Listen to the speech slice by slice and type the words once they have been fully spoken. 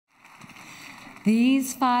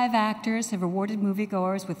These 5 actors have rewarded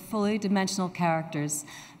moviegoers with fully dimensional characters,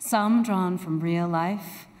 some drawn from real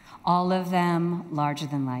life, all of them larger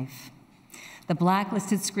than life. The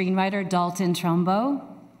blacklisted screenwriter Dalton Trumbo,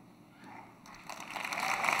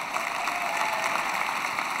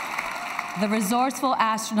 the resourceful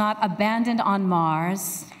astronaut abandoned on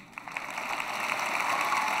Mars,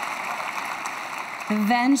 the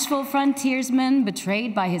vengeful frontiersman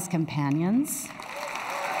betrayed by his companions,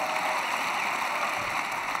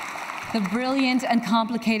 the brilliant and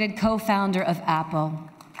complicated co-founder of Apple,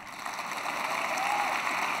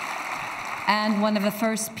 and one of the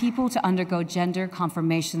first people to undergo gender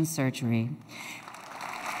confirmation surgery.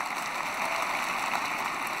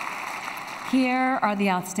 Here are the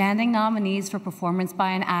outstanding nominees for performance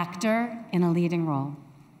by an actor in a leading role.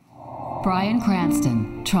 Bryan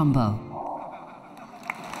Cranston, Trumbo.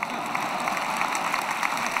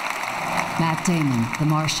 Matt Damon, The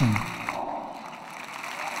Martian.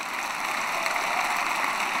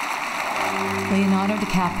 Leonardo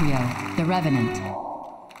DiCaprio, The Revenant.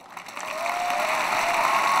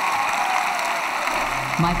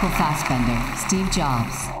 Michael Fassbender, Steve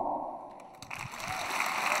Jobs.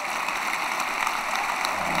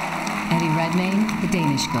 Eddie Redmayne, The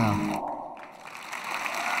Danish Girl.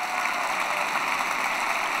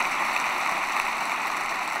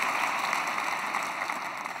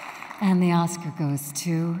 And the Oscar goes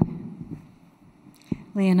to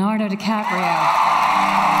Leonardo DiCaprio.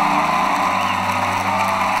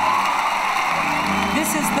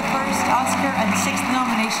 This is the first Oscar and 6th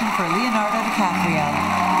nomination for Leonardo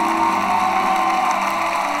DiCaprio.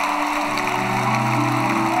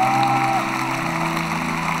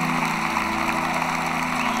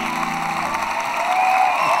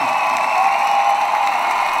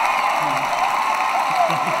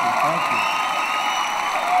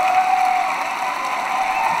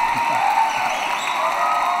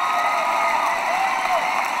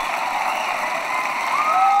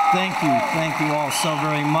 Thank you all so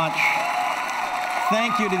very much.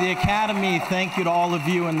 Thank you to the Academy. Thank you to all of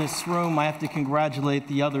you in this room. I have to congratulate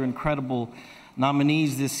the other incredible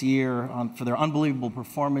nominees this year for their unbelievable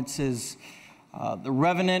performances. The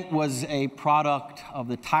Revenant was a product of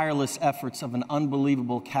the tireless efforts of an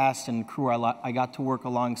unbelievable cast and crew I got to work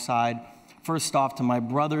alongside. First off, to my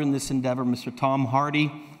brother in this endeavor, Mr. Tom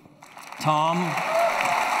Hardy. Tom,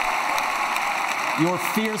 your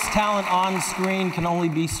fierce talent on screen can only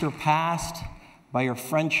be surpassed by your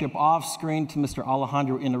friendship off screen. To Mr.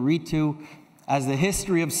 Alejandro Inarritu. As the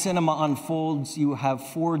history of cinema unfolds, you have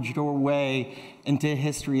forged your way into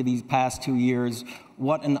history these past 2 years.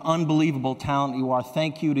 What an unbelievable talent you are.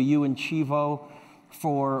 Thank you to you and Chivo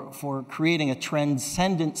for creating a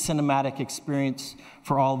transcendent cinematic experience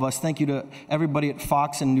for all of us. Thank you to everybody at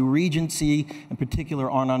Fox and New Regency, in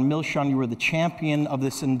particular Arnon Milchan. You were the champion of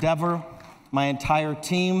this endeavor. My entire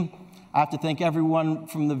team. I have to thank everyone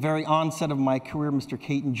from the very onset of my career, Mr.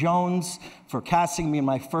 Caton Jones for casting me in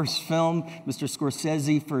my first film, Mr.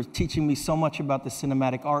 Scorsese for teaching me so much about the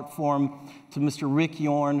cinematic art form, to Mr. Rick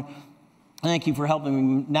Yorn, thank you for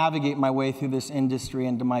helping me navigate my way through this industry,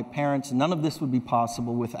 and to my parents, none of this would be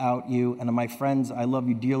possible without you, and to my friends, I love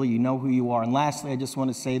you dearly, you know who you are. And lastly, I just want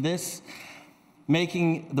to say this.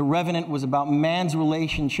 Making The Revenant was about man's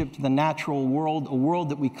relationship to the natural world, a world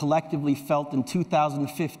that we collectively felt in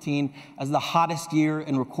 2015 as the hottest year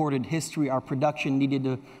in recorded history. Our production needed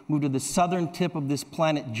to move to the southern tip of this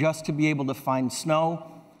planet just to be able to find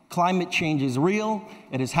snow. Climate change is real.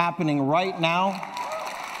 It is happening right now.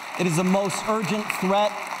 It is the most urgent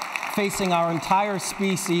threat facing our entire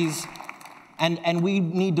species, and we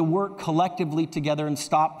need to work collectively together and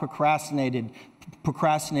stop procrastinating.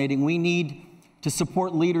 We need to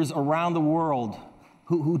support leaders around the world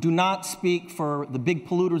who do not speak for the big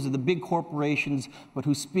polluters or the big corporations, but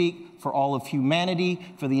who speak for all of humanity,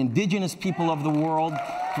 for the indigenous people of the world,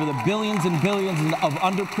 for the billions and billions of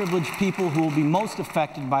underprivileged people who will be most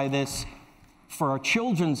affected by this, for our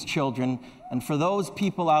children's children, and for those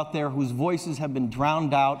people out there whose voices have been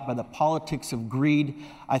drowned out by the politics of greed.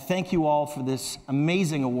 I thank you all for this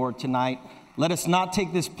amazing award tonight. Let us not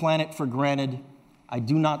take this planet for granted. I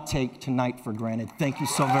do not take tonight for granted. Thank you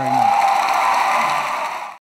so very much.